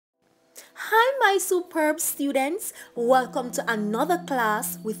Hi my superb students, welcome to another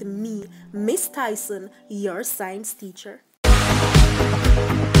class with me, Miss Tyson, your science teacher.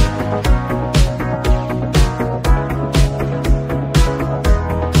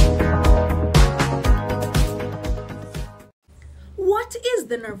 What is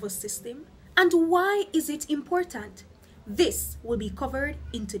the nervous system and why is it important? This will be covered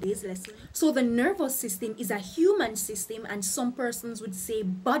in today's lesson. So the nervous system is a human system, and some persons would say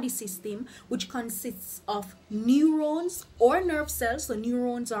body system, which consists of neurons or nerve cells. So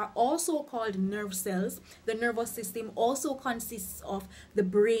neurons are also called nerve cells. The nervous system also consists of the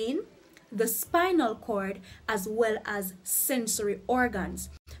brain, the spinal cord, as well as sensory organs.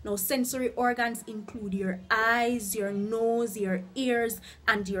 Now, sensory organs include your eyes, your nose, your ears,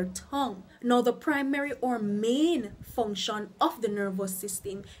 and your tongue. Now, the primary or main function of the nervous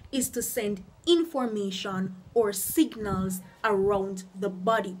system is to send information or signals around the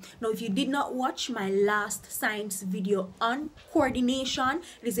body. Now, if you did not watch my last science video on coordination,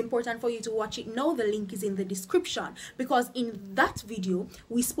 it is important for you to watch it now. The link is in the description, because in that video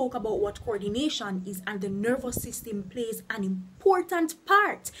we spoke about what coordination is, and the nervous system plays an important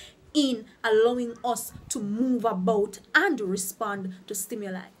part in allowing us to move about and respond to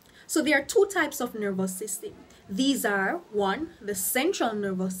stimuli. So there are two types of nervous system. These are, one, the central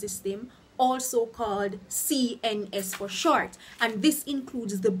nervous system, also called CNS for short, and this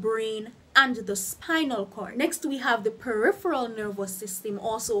includes the brain and the spinal cord. Next, we have the peripheral nervous system,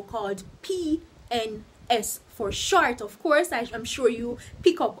 also called PNS for short. Of course, I'm sure you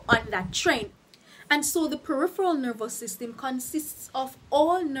pick up on that trend. And so the peripheral nervous system consists of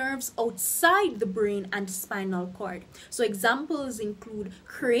all nerves outside the brain and spinal cord. So examples include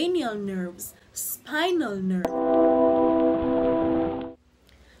cranial nerves, spinal nerves.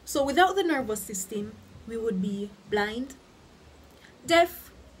 So without the nervous system, we would be blind,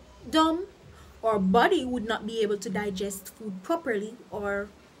 deaf, dumb. Our body would not be able to digest food properly, or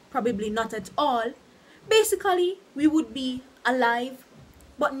probably not at all. Basically, we would be alive,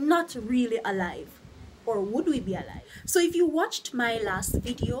 but not really alive. Or would we be alive? So if you watched my last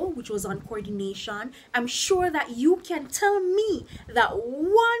video, which was on coordination, I'm sure that you can tell me that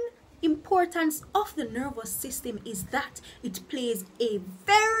one importance of the nervous system is that it plays a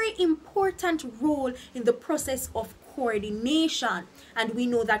very important role in the process of coordination. And we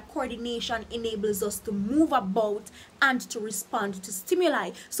know that coordination enables us to move about and to respond to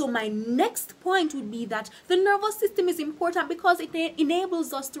stimuli. So my next point would be that the nervous system is important because it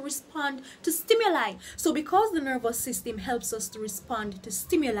enables us to respond to stimuli. So because the nervous system helps us to respond to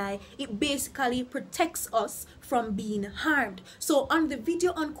stimuli, it basically protects us from being harmed. So on the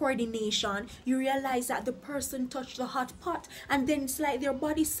video on coordination, you realize that the person touched the hot pot, and then it's like their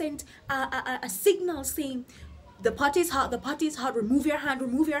body sent a signal saying, the pot is hot, remove your hand,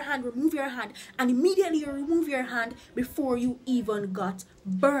 remove your hand, remove your hand. And immediately you remove your hand before you even got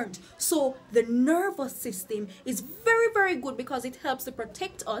burned. So the nervous system is very, very good because it helps to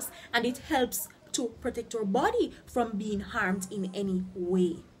protect us, and it helps to protect our body from being harmed in any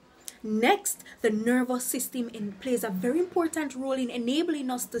way. Next, the nervous system plays a very important role in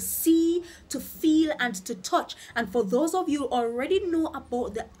enabling us to see, to feel, and to touch. And for those of you who already know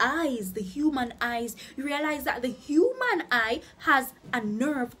about the eyes, the human eyes, you realize that the human eye has a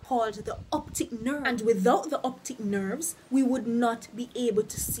nerve called the optic nerve. And without the optic nerves, we would not be able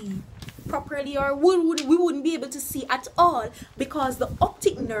to see properly, or we wouldn't be able to see at all, because the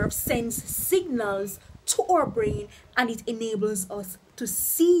optic nerve sends signals to our brain, and it enables us to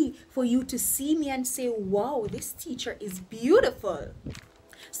see. For you to see me and say, wow, this teacher is beautiful.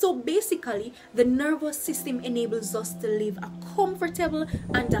 So basically, the nervous system enables us to live a comfortable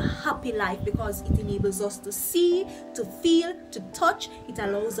and a happy life because it enables us to see, to feel, to touch. It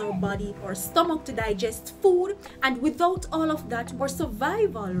allows our body, our stomach, to digest food, and without all of that, our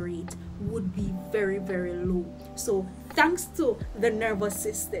survival rate would be very, very low. So thanks to the nervous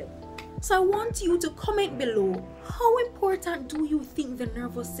system. So I want you to comment below, how important do you think the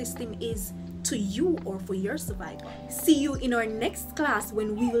nervous system is to you or for your survival? See you in our next class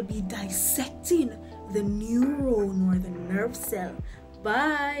when we will be dissecting the neuron or the nerve cell.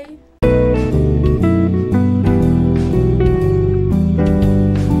 Bye.